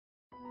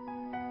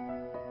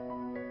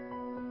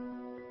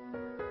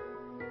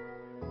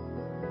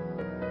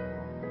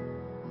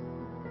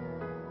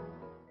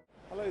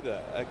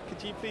there.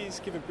 Could you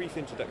please give a brief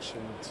introduction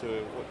to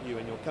what you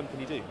and your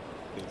company do,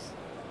 please?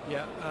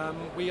 Yeah,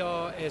 we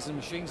are Aerzen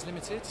Machines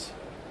Limited.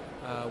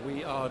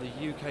 We are the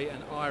UK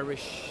and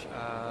Irish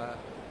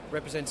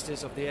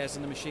representatives of the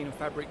Aerzen Machine and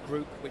Fabric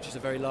Group, which is a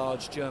very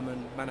large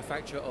German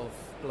manufacturer of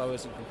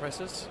blowers and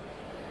compressors.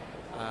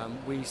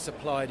 We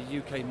supply the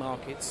UK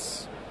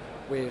markets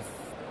with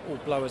all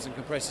blowers and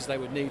compressors they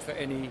would need for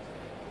any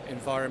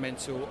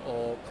environmental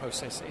or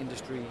process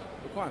industry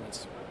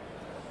requirements.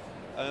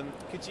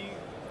 Could you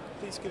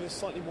please give a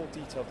slightly more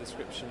detailed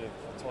description of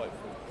the type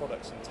of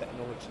products and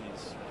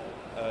technologies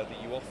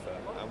that you offer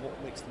and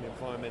what makes them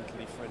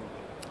environmentally friendly?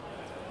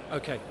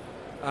 Okay,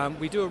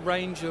 we do a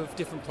range of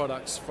different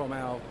products from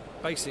our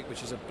basic,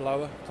 which is a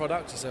blower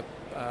product. It's a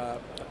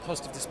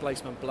positive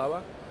displacement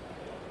blower.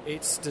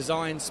 It's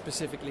designed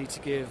specifically to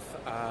give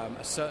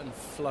a certain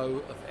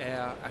flow of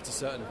air at a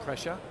certain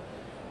pressure,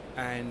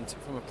 and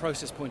from a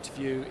process point of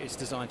view it's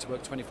designed to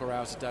work 24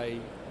 hours a day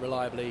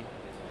reliably.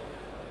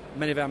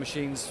 Many of our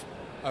machines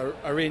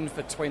are in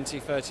for 20,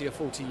 30 or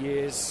 40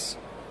 years,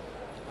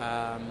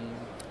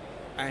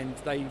 and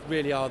they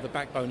really are the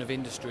backbone of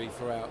industry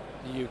throughout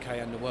the UK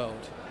and the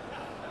world.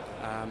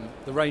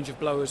 The range of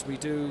blowers we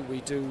do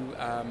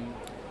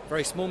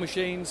very small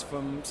machines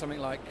from something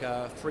like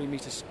 3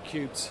 meters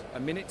cubed a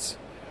minute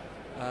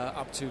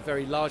up to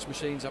very large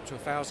machines up to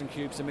 1,000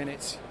 cubes a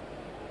minute,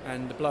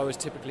 and the blowers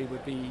typically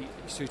would be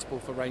suitable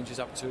for ranges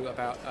up to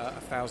about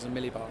 1,000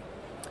 millibar.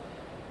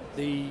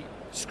 The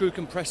screw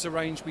compressor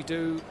range we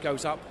do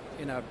goes up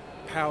in a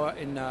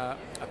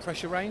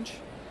pressure range,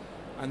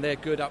 and they're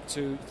good up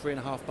to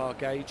 3.5 bar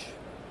gauge.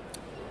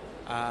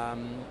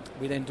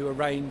 We then do a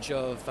range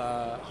of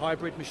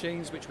hybrid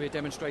machines, which we're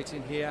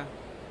demonstrating here,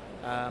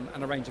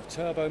 and a range of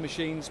turbo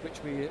machines,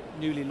 which we're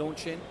newly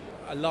launching.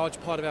 A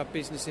large part of our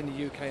business in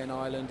the UK and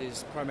Ireland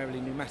is primarily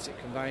pneumatic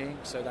conveying,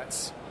 so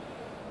that's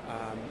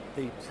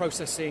the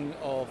processing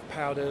of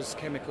powders,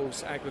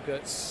 chemicals,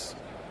 aggregates,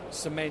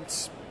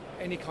 cement,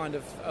 any kind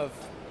of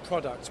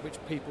products which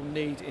people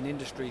need in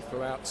industry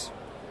throughout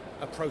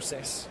a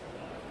process,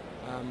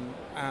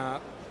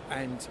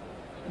 and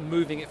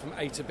moving it from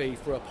A to B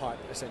through a pipe,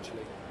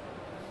 essentially.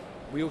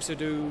 We also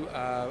do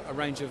a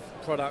range of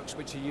products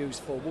which are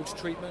used for water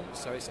treatment,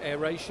 so it's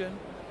aeration,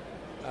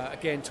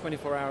 again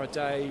 24-hour a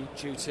day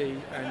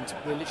duty, and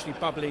we're literally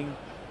bubbling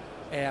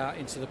air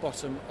into the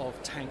bottom of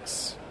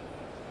tanks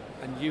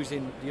and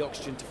using the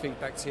oxygen to feed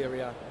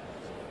bacteria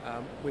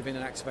within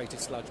an activated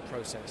sludge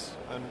process.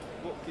 And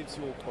what gives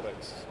your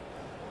products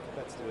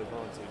competitive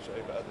advantage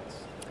over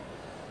others?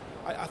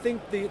 I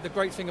think the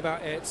great thing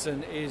about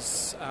Aerzen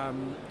is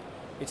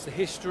it's the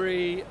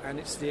history and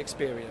it's the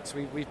experience.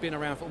 We've been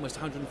around for almost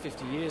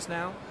 150 years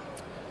now.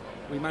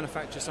 We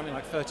manufacture something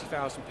like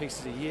 30,000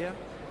 pieces a year.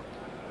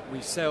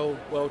 We sell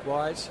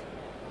worldwide.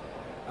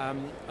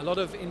 A lot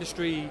of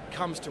industry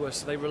comes to us,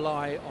 so they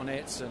rely on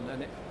Aerzen,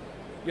 and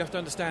you have to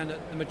understand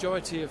that the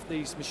majority of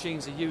these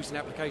machines are used in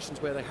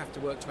applications where they have to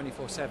work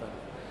 24/7,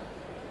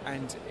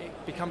 and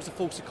it becomes a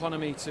false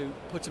economy to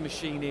put a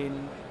machine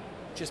in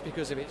just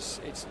because of it's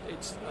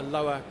a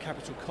lower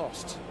capital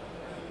cost.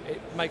 It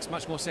makes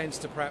much more sense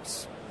to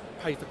perhaps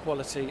pay for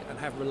quality and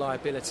have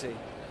reliability.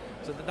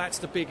 So that's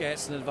the big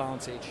Aerzen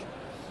advantage.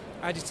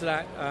 Added to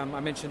that, I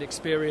mentioned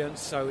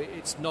experience, so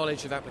it's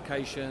knowledge of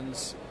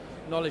applications,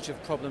 knowledge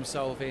of problem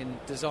solving,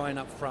 design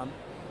up front.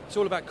 It's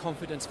all about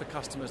confidence for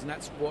customers, and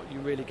that's what you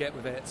really get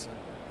with Aerzen.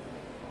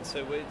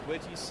 So where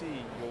do you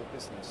see your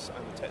business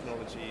and the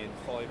technology in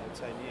 5 or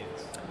 10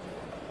 years?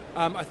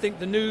 I think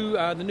the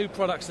new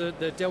products,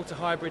 the Delta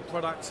Hybrid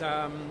product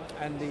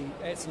and the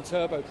Aerzen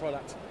Turbo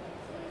product,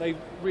 they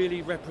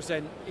really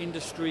represent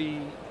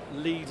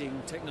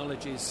industry-leading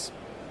technologies.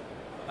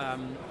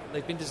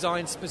 They've been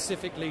designed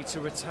specifically to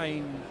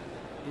retain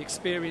the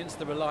experience,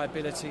 the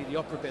reliability, the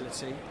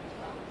operability,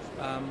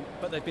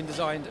 but they've been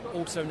designed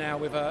also now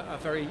with a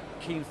very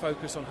keen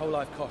focus on whole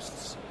life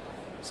costs.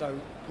 So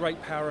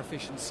great power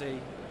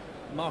efficiency,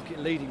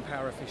 market-leading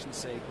power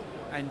efficiency,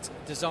 and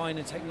design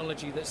and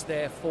technology that's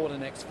there for the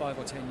next 5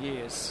 or 10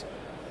 years.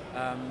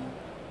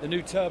 The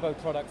new turbo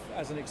product,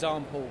 as an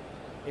example,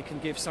 it can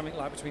give something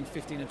like between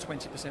 15 and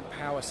 20%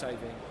 power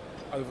saving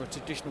over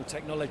traditional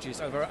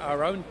technologies, over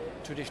our own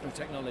traditional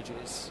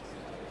technologies.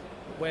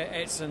 Where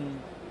Aerzen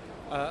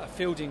are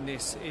fielding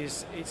this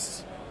is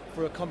it's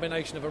for a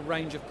combination of a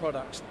range of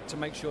products to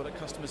make sure that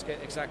customers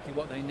get exactly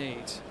what they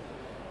need.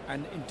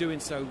 And in doing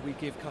so, we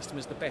give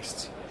customers the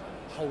best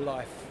whole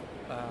life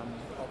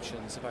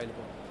options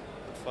available.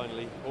 And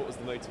finally, what was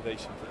the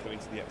motivation for coming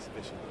to the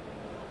exhibition?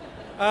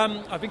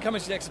 I've been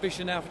coming to the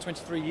exhibition now for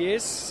 23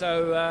 years,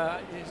 so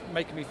it's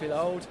making me feel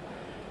old.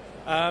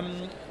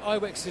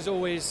 IWEX is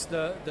always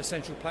the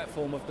central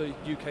platform of the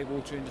UK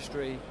water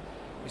industry.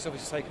 It's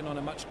obviously taken on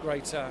a much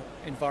greater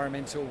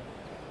environmental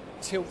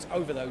tilt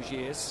over those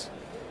years.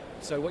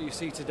 So what you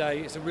see today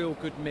is a real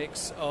good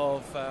mix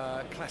of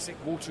classic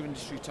water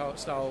industry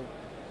style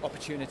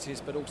opportunities,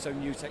 but also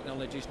new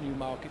technologies, new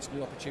markets,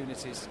 new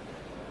opportunities.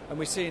 And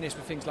we're seeing this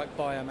with things like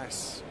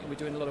biomass. We're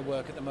doing a lot of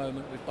work at the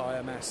moment with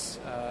biomass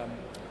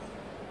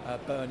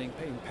burning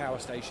in power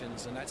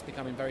stations, and that's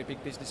becoming very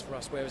big business for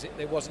us, whereas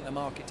there wasn't a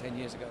market 10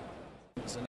 years ago.